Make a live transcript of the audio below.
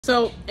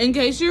So in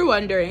case you're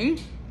wondering,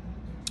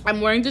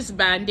 I'm wearing this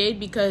band-aid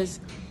because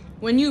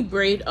when you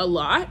braid a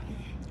lot,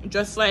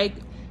 just like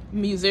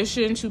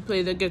musicians who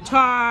play the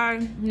guitar,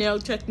 nail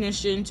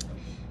technicians,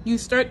 you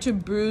start to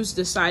bruise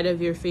the side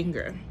of your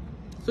finger.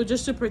 So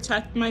just to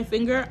protect my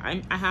finger,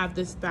 I have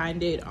this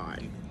band-aid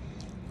on.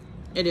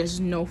 It is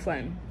no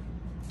fun.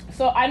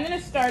 So I'm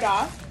gonna start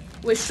off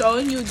with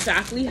showing you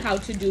exactly how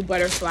to do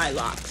butterfly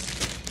locks.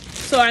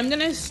 So I'm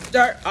gonna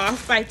start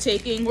off by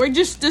taking,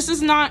 this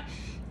is not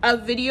a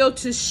video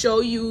to show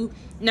you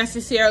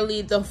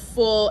necessarily the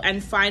full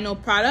and final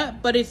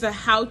product, but it's a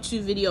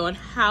how-to video on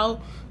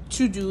how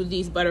to do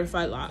these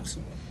butterfly locks.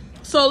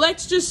 So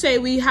let's just say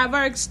we have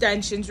our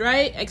extensions,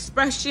 right?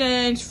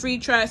 Expressions, free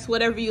tress,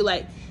 whatever you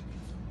like.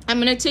 I'm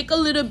gonna take a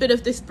little bit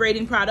of this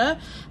braiding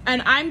product,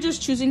 and I'm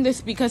just choosing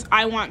this because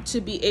I want to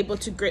be able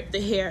to grip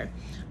the hair.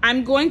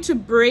 I'm going to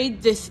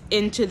braid this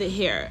into the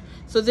hair.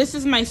 So this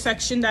is my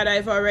section that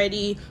I've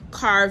already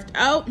carved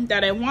out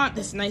that I want,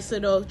 this nice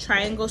little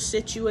triangle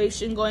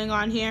situation going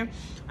on here.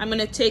 I'm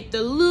gonna take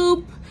the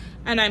loop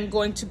and I'm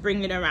going to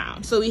bring it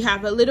around. So we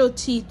have a little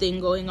T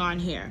thing going on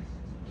here,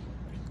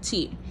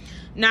 T.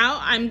 Now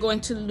I'm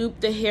going to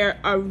loop the hair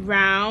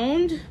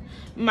around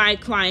my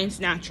client's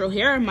natural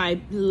hair, my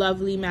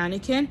lovely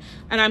mannequin,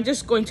 and I'm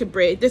just going to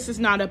braid. This is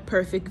not a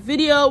perfect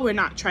video. We're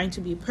not trying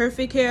to be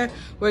perfect here.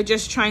 We're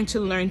just trying to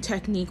learn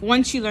technique.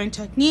 Once you learn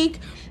technique,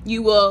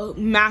 you will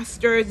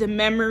master the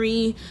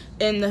memory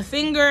in the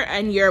finger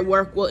and your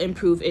work will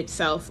improve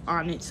itself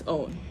on its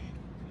own.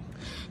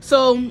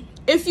 So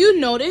if you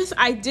notice,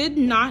 I did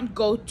not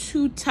go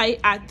too tight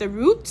at the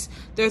roots.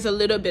 There's a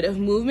little bit of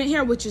movement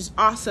here, which is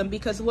awesome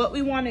because what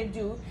we want to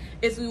do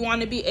is we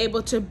want to be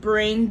able to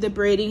bring the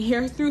braiding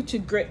hair through to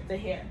grip the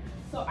hair.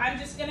 So I'm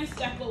just going to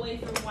step away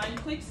for one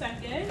quick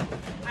second.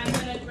 I'm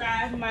going to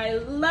grab my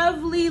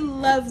lovely,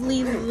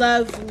 lovely,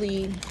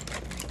 lovely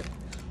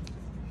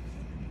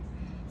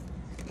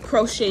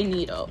crochet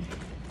needle.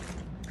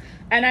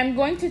 And I'm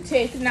going to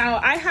take,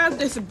 now I have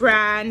this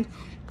brand,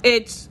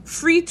 it's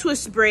Free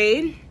Twist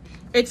Braid.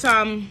 It's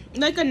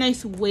like a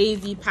nice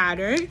wavy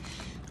pattern,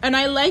 and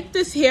I like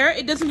this hair.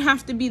 It doesn't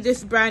have to be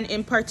this brand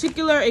in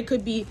particular. It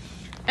could be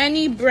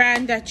any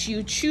brand that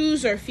you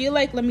choose or feel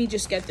like. Let me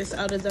just get this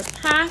out of the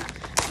pack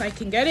so I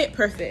can get it.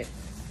 Perfect.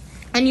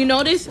 And you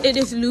notice it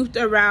is looped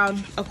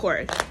around a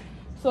cord.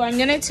 So I'm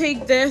gonna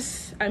take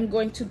this. I'm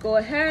going to go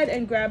ahead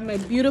and grab my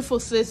beautiful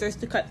scissors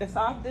to cut this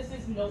off. This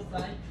is no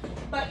fun,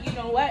 but you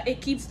know what?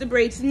 It keeps the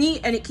braids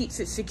neat and it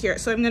keeps it secure.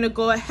 So I'm gonna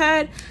go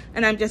ahead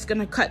and I'm just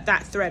gonna cut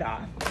that thread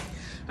off.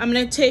 I'm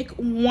gonna take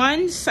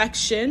one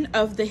section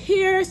of the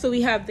hair, so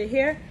we have the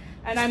hair,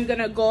 and I'm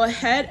gonna go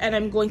ahead and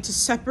I'm going to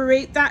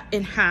separate that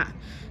in half.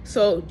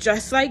 So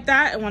just like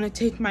that, I wanna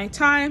take my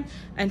time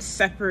and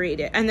separate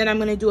it. And then I'm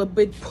gonna do a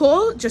big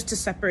pull just to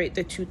separate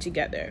the two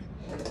together.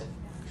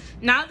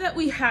 Now that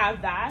we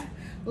have that,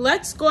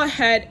 let's go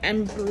ahead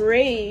and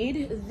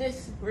braid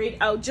this braid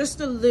out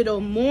just a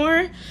little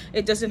more.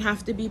 It doesn't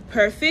have to be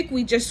perfect.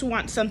 We just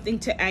want something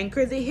to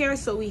anchor the hair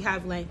so we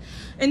have length.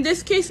 In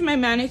this case, my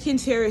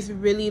mannequin's hair is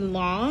really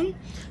long.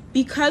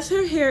 Because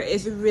her hair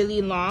is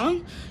really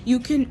long, you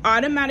can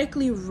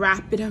automatically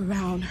wrap it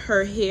around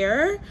her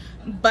hair.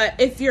 But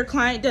if your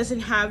client doesn't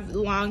have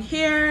long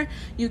hair,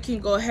 you can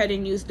go ahead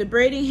and use the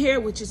braiding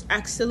hair, which is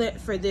excellent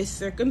for this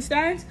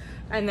circumstance.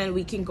 And then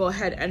we can go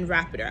ahead and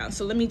wrap it around.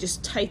 So let me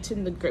just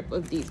tighten the grip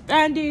of these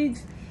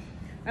band-aids.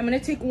 I'm gonna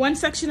take one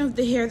section of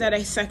the hair that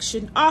I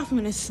sectioned off. I'm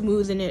gonna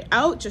smoothen it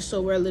out just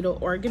so we're a little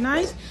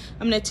organized.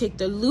 I'm gonna take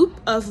the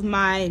loop of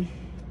my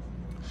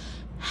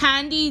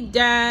handy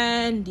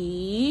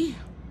dandy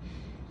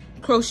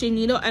crochet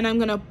needle and I'm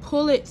gonna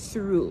pull it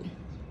through.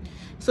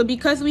 So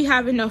because we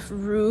have enough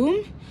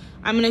room,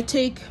 I'm gonna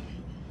take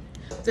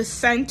the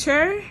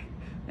center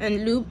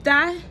and loop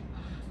that,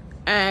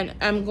 and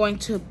I'm going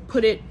to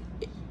put it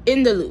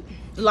in the loop,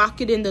 lock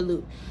it in the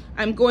loop.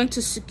 I'm going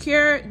to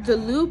secure the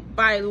loop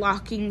by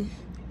locking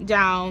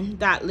down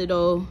that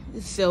little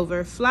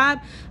silver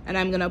flap, and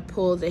I'm gonna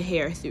pull the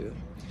hair through.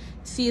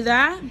 See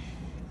that?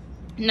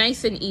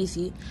 Nice and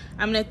easy.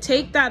 I'm gonna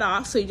take that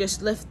off, so you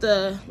just lift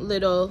the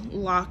little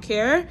lock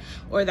here,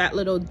 or that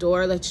little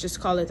door, let's just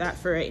call it that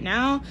for right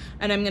now,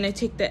 and I'm gonna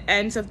take the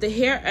ends of the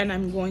hair and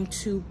I'm going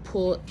to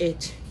pull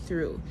it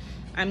through.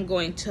 I'm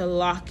going to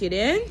lock it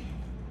in,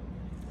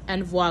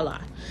 and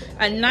voila,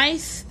 a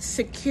nice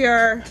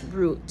secure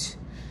root.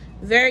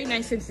 Very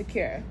nice and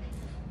secure.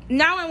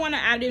 Now I want to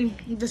add in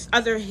this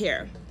other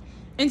hair.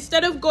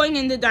 Instead of going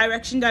in the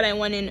direction that I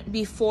went in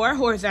before,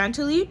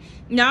 horizontally,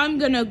 now I'm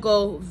gonna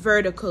go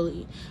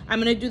vertically. I'm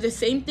gonna do the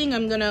same thing.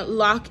 I'm gonna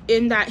lock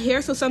in that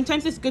hair. So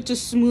sometimes it's good to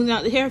smooth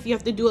out the hair if you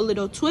have to do a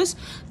little twist,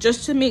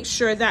 just to make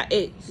sure that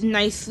it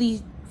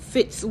nicely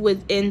fits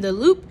within the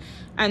loop.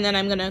 And then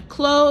I'm gonna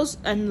close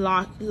and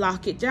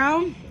lock it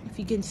down, if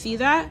you can see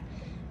that.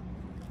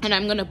 And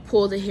I'm gonna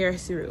pull the hair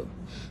through.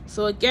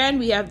 So again,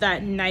 we have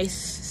that nice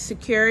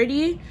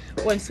security.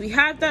 Once we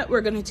have that,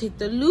 we're gonna take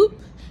the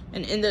loop,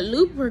 and in the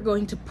loop, we're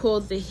going to pull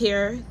the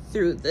hair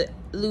through, the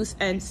loose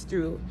ends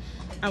through.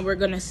 And we're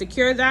gonna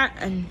secure that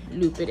and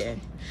loop it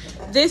in.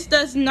 This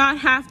does not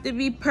have to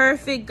be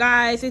perfect,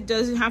 guys. It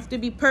doesn't have to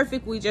be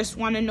perfect. We just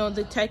want to know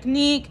the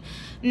technique.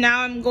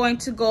 Now I'm going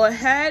to go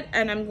ahead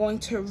and I'm going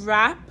to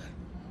wrap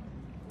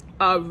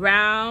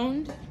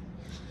around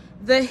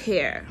the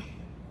hair.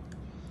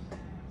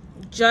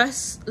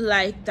 Just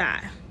like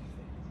that.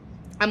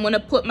 I'm going to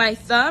put my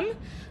thumb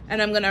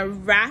and I'm going to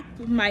wrap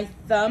my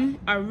thumb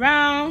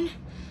around.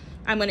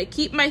 I'm going to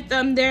keep my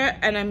thumb there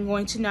and I'm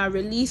going to now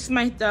release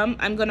my thumb.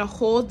 I'm going to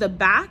hold the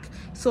back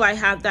so I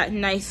have that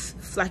nice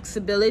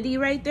flexibility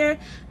right there.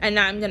 And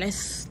now I'm going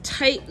to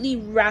tightly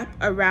wrap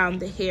around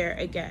the hair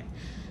again.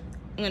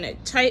 I'm going to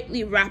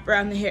tightly wrap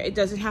around the hair. It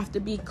doesn't have to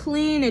be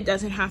clean. It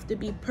doesn't have to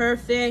be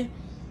perfect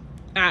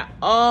at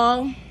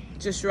all.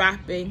 Just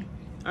wrapping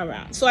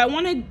around. So I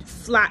want to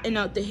flatten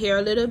out the hair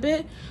a little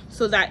bit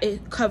so that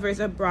it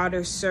covers a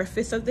broader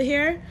surface of the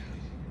hair.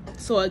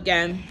 So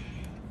again,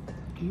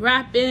 I'm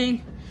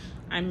wrapping,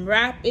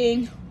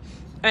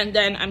 and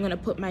then I'm gonna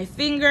put my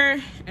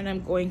finger and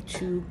I'm going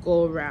to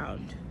go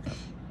around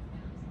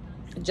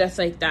just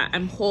like that.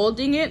 I'm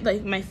holding it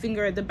like my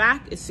finger at the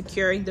back is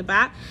securing the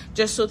back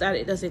just so that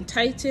it doesn't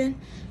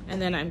tighten,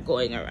 and then I'm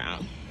going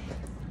around.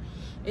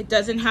 It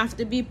doesn't have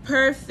to be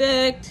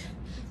perfect.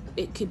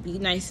 It could be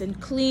nice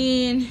and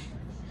clean.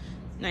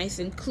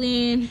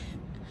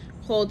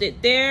 Hold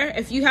it there.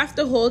 If you have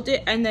to hold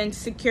it and then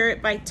secure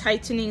it by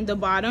tightening the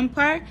bottom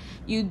part,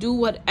 you do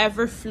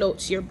whatever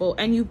floats your boat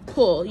and you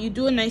pull. You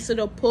do a nice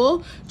little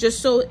pull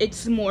just so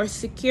it's more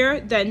secure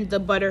than the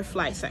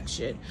butterfly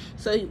section.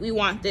 So we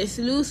want this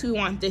loose, we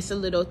want this a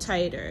little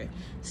tighter.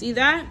 See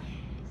that?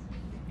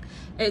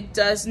 It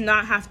does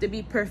not have to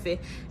be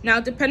perfect.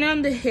 Now, depending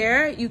on the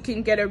hair, you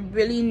can get a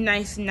really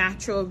nice,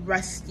 natural,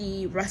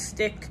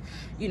 rustic,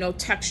 you know,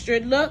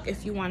 textured look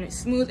if you want it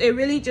smooth. It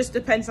really just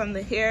depends on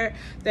the hair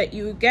that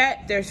you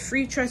get. There's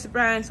free tress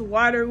brands,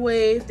 water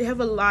wave. They have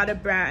a lot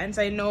of brands.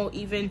 I know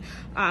even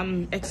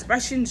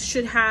Expressions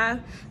should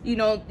have. You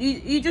know,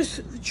 you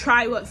just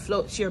try what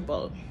floats your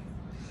boat.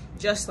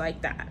 Just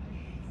like that.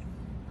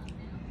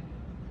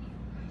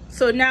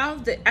 So now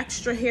the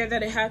extra hair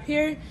that I have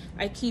here,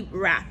 I keep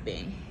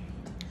wrapping.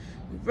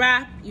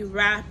 You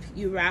wrap.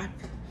 You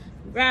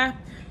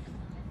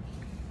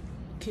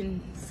can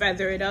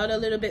feather it out a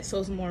little bit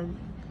so it's more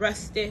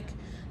rustic.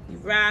 You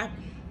wrap,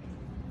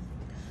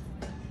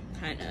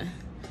 kind of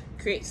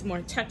creates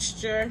more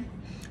texture.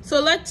 So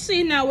let's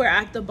say now we're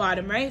at the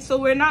bottom, right? So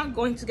we're not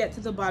going to get to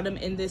the bottom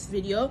in this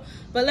video,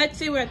 but let's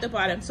say we're at the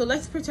bottom. So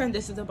let's pretend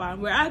this is the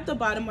bottom. We're at the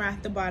bottom.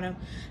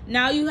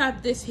 Now you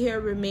have this hair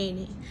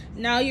remaining.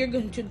 Now you're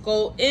going to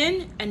go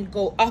in and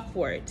go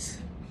upwards.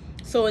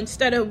 So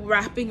instead of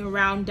wrapping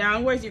around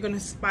downwards, you're going to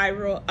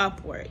spiral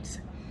upwards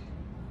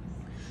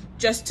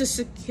just to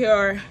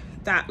secure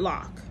that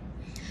lock.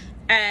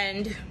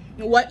 And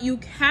what you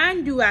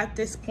can do at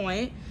this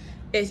point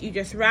is you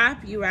just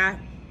wrap,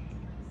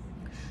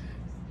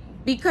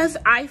 Because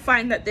I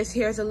find that this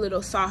hair is a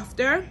little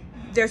softer,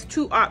 there's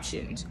two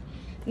options.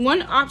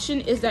 One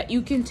option is that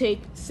you can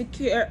take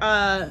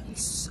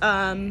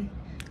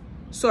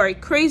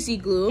crazy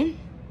glue,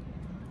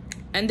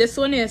 and this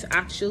one is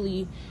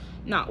actually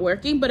not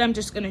working, but I'm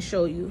just gonna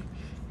show you.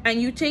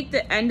 And you take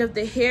the end of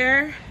the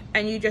hair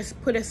and you just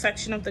put a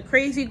section of the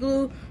crazy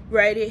glue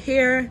right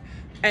here,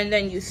 and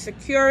then you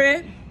secure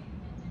it.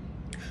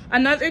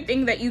 Another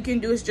thing that you can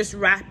do is just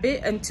wrap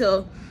it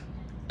until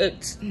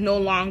it's no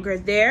longer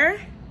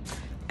there,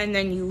 and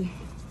then you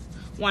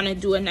want to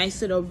do a nice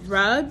little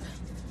rub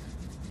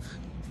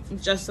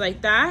just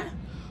like that.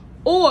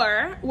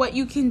 Or what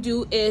you can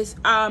do is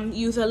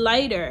use a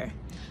lighter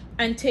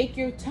and take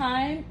your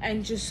time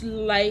and just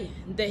light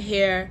the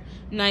hair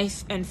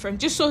nice and firm,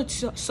 just so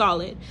it's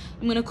solid.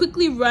 I'm gonna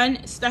quickly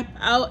step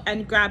out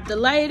and grab the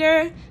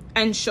lighter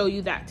and show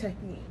you that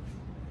technique.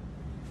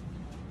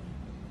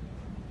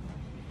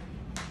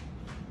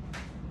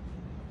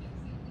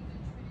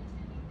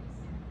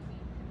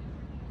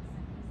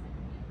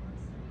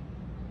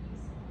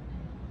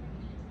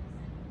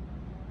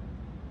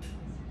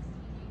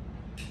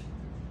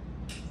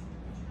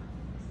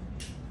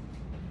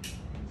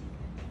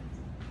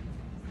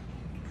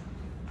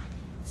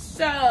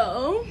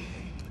 So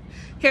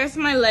here's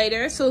my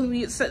lighter. So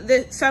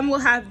some will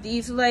have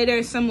these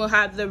lighters, some will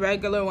have the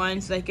regular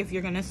ones, like if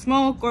you're gonna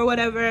smoke or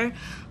whatever.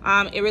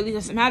 It really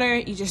doesn't matter,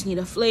 you just need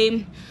a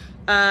flame.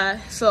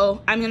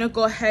 So I'm gonna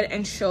go ahead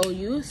and show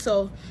you.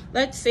 So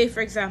let's say,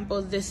 for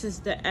example, this is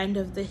the end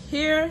of the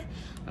hair.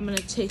 I'm gonna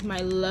take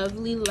my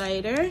lovely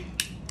lighter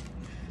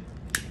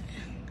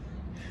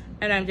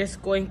and I'm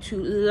just going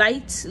to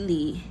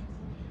lightly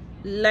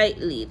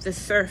the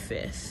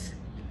surface.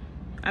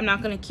 I'm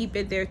not gonna keep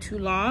it there too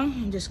long.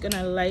 I'm just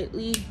gonna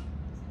lightly,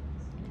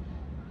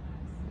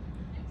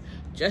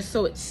 just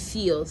so it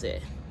seals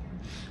it.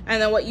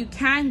 And then what you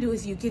can do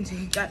is you can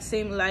take that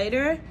same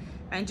lighter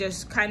and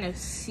just kind of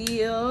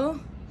seal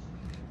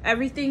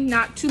everything,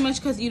 not too much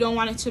because you don't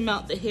want it to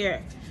melt the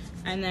hair,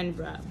 and then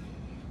rub.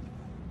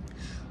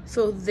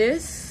 So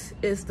this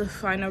is the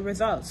final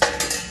results.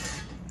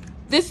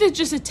 This is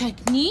just a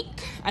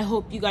technique. I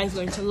hope you guys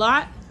learned a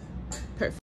lot.